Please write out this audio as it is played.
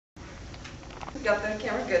Got the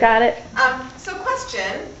camera? Good. Got it. So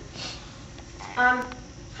question, how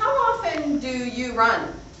often do you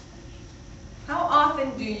run? How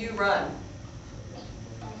often do you run?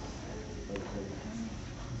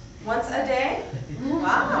 Once a day?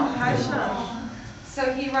 Wow, hi Sean.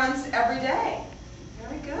 So he runs every day.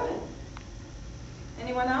 Very good.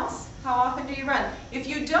 Anyone else? How often do you run? If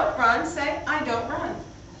you don't run, say, I don't run.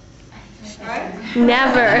 Right?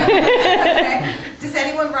 Never. Okay. Does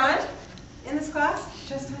anyone run in this class?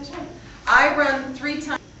 Just hi Sean. I run 3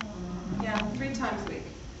 times. Yeah, 3 times a week.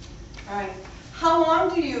 All right. How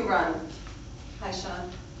long do you run? Hi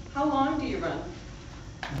Sean. How long do you run?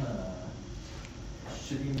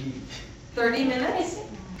 30 minutes?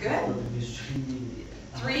 Good.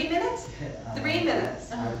 3 minutes? 3 minutes.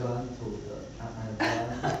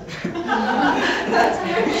 That's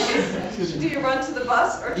good. Do you run to the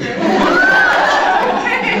bus or train? I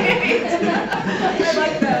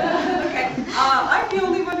like that. Okay. I'm the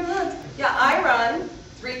only one who runs. Yeah, I run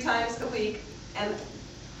 3 times a week. And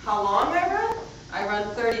how long I run? I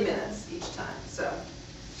run 30 minutes each time. So,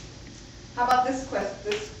 how about this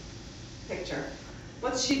picture?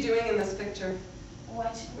 What's she doing in this picture?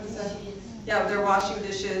 Washing dishes. Yeah, they're washing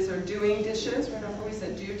dishes or doing dishes. Remember we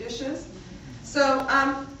said do dishes? So,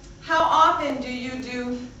 how often do you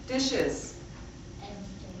do dishes?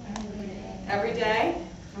 Every day?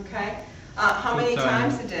 Okay. How many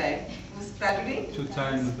times a day? Was Saturday? 2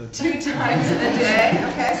 times. 2 times a day.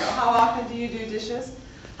 Okay, so how often do you do dishes?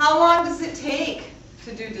 How long does it take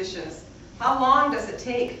to do dishes? How long does it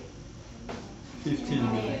take?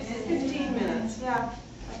 15 minutes. 15 minutes, yeah.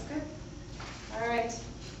 That's good. All right.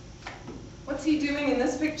 What's he doing in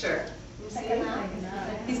this picture? You see?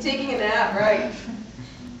 He's taking a nap, right.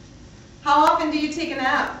 How often do you take a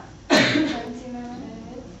nap? 20 minutes.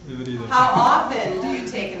 Every day. How often do you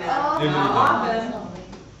take a nap? Every How day. often?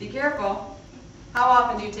 Be careful. How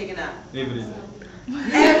often do you take a nap? Every day.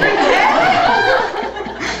 Every day?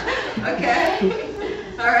 Okay.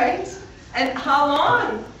 All right. And how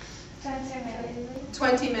long? 20 minutes.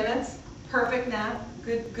 20 minutes. Perfect nap.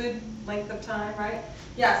 Good length of time, right?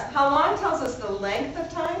 Yes. How long tells us the length of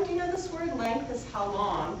time. Do you know this word? Length is how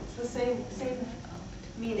long. It's the same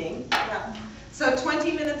meaning. Yeah. So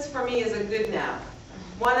 20 minutes for me is a good nap.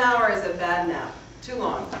 1 hour is a bad nap. Too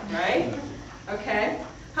long, right? Okay.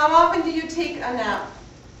 How often do you take a nap?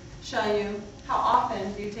 Shayu, how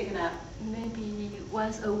often do you take a nap? Maybe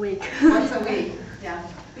once a week. Once a week. Yeah.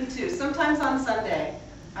 Me too. Sometimes on Sunday.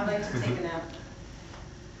 I like to take a nap.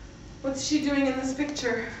 What's she doing in this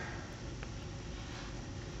picture?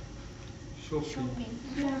 Shopping.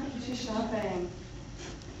 Yeah, she's shopping.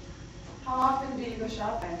 How often do you go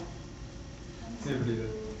shopping? Every day.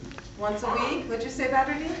 Once a week? What'd you say,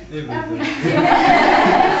 Badrudi? Every day.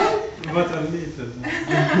 But a little.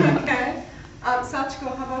 Okay.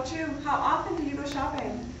 Sachiko, how about you? How often do you go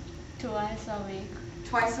shopping? Twice a week.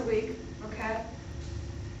 Twice a week. Okay.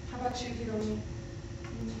 How about you, Hiromi?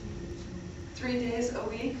 3 days a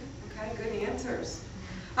week. Okay, good answers.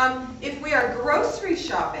 If we are grocery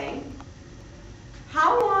shopping,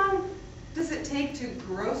 how long does it take to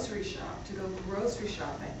grocery shop, to go grocery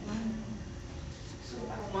shopping?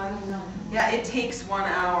 1. Yeah, it takes 1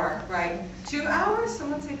 hour, right? 2 hours?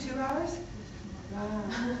 Someone say 2 hours? Wow.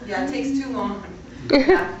 Yeah, it takes too long.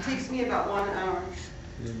 Yeah, it takes me about 1 hour.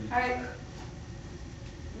 All right.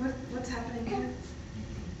 What's happening here?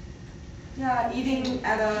 Yeah, eating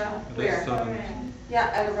at a where? Restaurant. Yeah,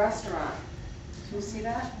 at a restaurant. Can you see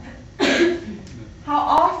that? How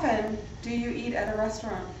often do you eat at a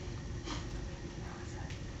restaurant?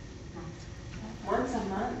 Once a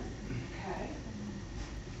month. Okay.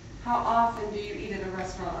 How often do you eat at a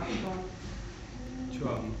restaurant?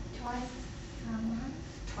 12. Twice a month.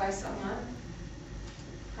 Twice a month.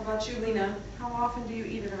 How about you, Lena? How often do you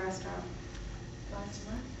eat at a restaurant? Twice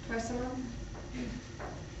a month. Twice a month?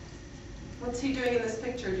 What's he doing in this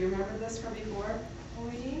picture? Do you remember this from before?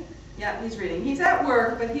 Reading. Yeah, he's reading. He's at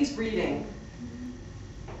work, but he's reading.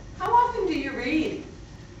 How often do you read?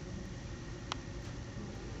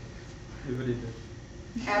 Every day.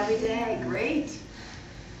 Every day. Great.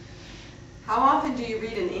 How often do you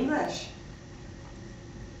read in English?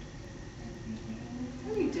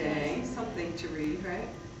 Every day. Something to read, right?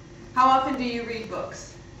 How often do you read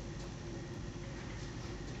books?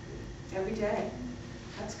 Every day.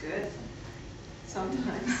 That's good.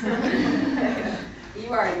 Sometimes.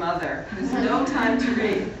 You are a mother. There's no time to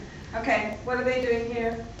read. Okay, what are they doing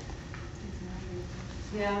here?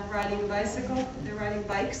 Yeah, riding a bicycle. They're riding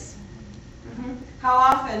bikes. How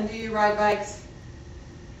often do you ride bikes?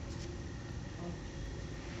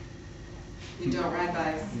 You don't ride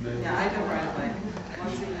bikes? Yeah, I don't ride a bike.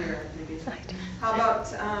 Once a year, maybe. How about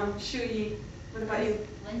Shu Yi? What about you?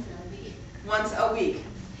 Once a week. Once a week,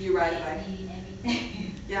 you ride a bike. Every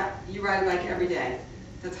day. Yeah, you ride a bike every day.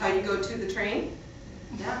 That's how you go to the train?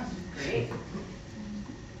 Yeah, great.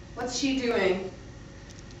 What's she doing?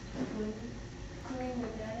 Clean the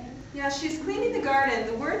garden. Yeah, she's cleaning the garden.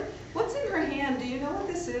 The word, what's in her hand? Do you know what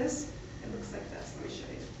this is? It looks like this. Let me show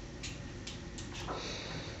you.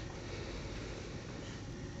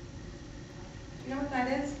 Do you know what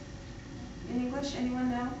that is? In English, anyone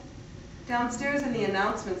know? Downstairs in the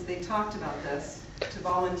announcements, they talked about this, to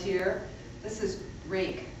volunteer. This is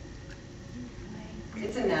rake.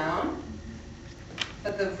 It's a noun,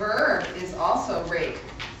 but the verb is also rake.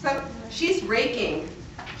 So she's raking.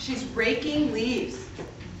 She's raking leaves.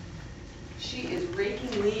 She is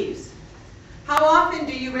raking leaves. How often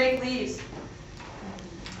do you rake leaves?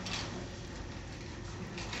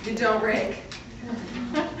 You don't rake.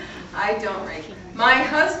 I don't rake. My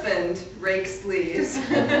husband rakes leaves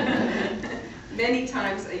many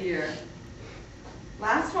times a year.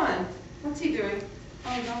 Last one. What's he doing?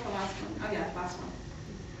 Oh, not the last one. Oh, yeah, last one.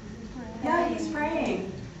 Yeah, he's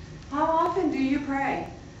praying. How often do you pray?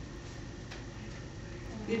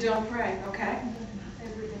 You don't pray, okay?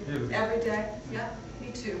 Every day? Yeah,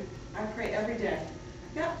 me too. I pray every day.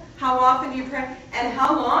 Yeah. How often do you pray? And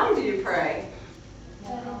how long do you pray?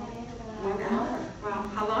 1 hour. Wow.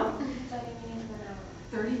 How long? 30 minutes, 1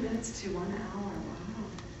 hour. 30 minutes to 1 hour. Wow.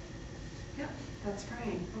 Yep, that's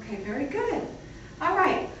praying. Okay, very good. All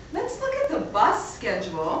right, let's look at the bus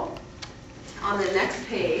schedule on the next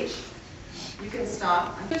page. You can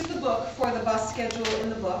stop. Here's the book for the bus schedule in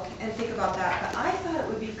the book, and think about that. But I thought it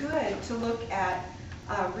would be good to look at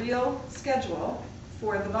a real schedule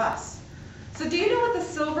for the bus. So do you know what the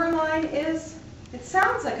silver line is? It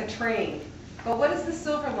sounds like a train, but what is the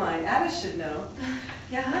silver line? Ada should know.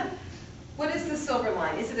 Yeah? What is the silver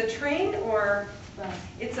line? Is it a train or Bus.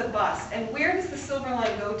 it's a bus? And where does the silver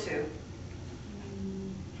line go to?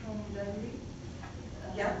 From Beverly.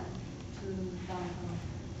 Yeah. To downtown.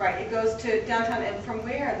 Right, it goes to downtown, and from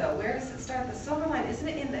where though? Where does it start? The silver line, isn't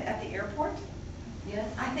it at the airport? Yes.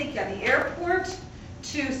 I think, yeah, the airport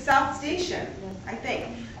to South Station, I think.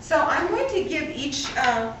 So I'm going to give each,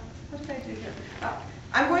 what did I do here?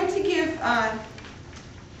 I'm going to give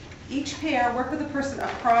each pair, work with the person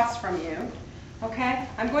across from you, okay?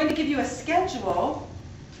 I'm going to give you a schedule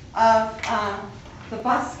of the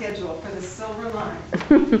bus schedule for the silver line.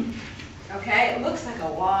 Okay, it looks like a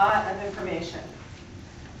lot of information.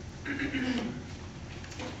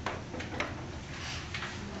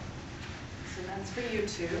 So that's for you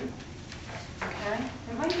two. Okay?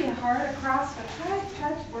 It might be hard across, but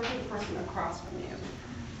try to work with the person across from you.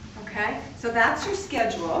 Okay? So that's your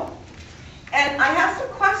schedule. And I have some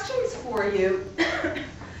questions for you.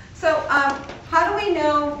 So how do we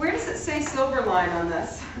know, where does it say silver line on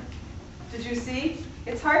this? Did you see?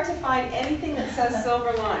 It's hard to find anything that says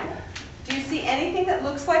silver line. Do you see anything that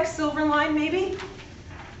looks like silver line maybe?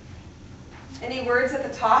 Any words at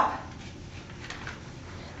the top?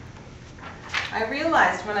 I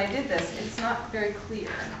realized when I did this, it's not very clear.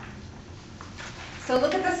 So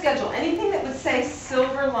look at the schedule. Anything that would say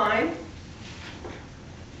silver line?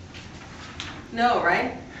 No,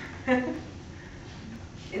 right?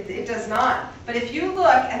 It does not. But if you look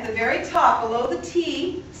at the very top, below the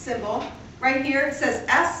T symbol, right here, it says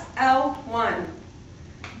SL1.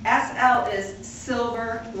 SL is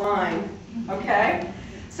silver line, okay?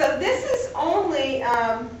 So this is only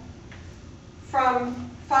from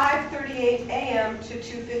 5:38 a.m. to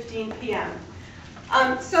 2:15 p.m.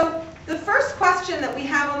 So the first question that we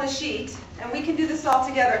have on the sheet, and we can do this all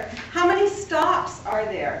together, how many stops are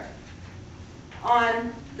there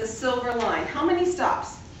on the silver line? How many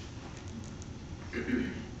stops?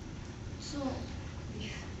 So,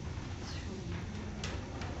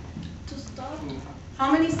 to stop,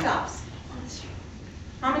 How many stops?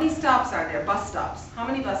 How many stops are there? Bus stops. How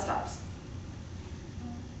many bus stops?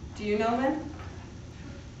 Do you know, Lynn?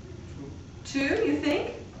 2, you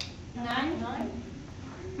think?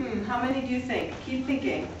 9. How many do you think? Keep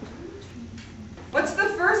thinking. What's the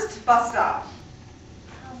first bus stop?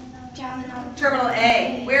 Terminal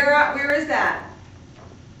A. Where is that?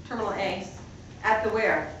 Terminal A. At the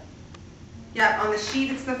where? Yeah, on the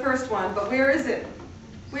sheet it's the first one, but where is it?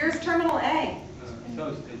 Where's Terminal A?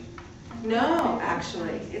 South Station. No,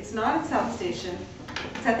 actually, it's not at South Station.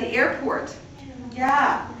 It's at the airport.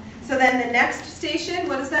 Yeah. So then the next station,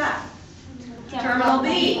 what is that? Terminal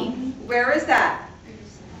B. Where is that?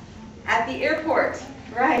 At the airport.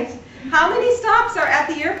 Right. How many stops are at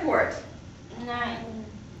the airport? 9.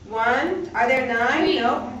 1. Are there 9? Three.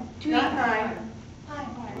 No, Three. not 9. 5.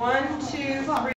 1, 2, 3.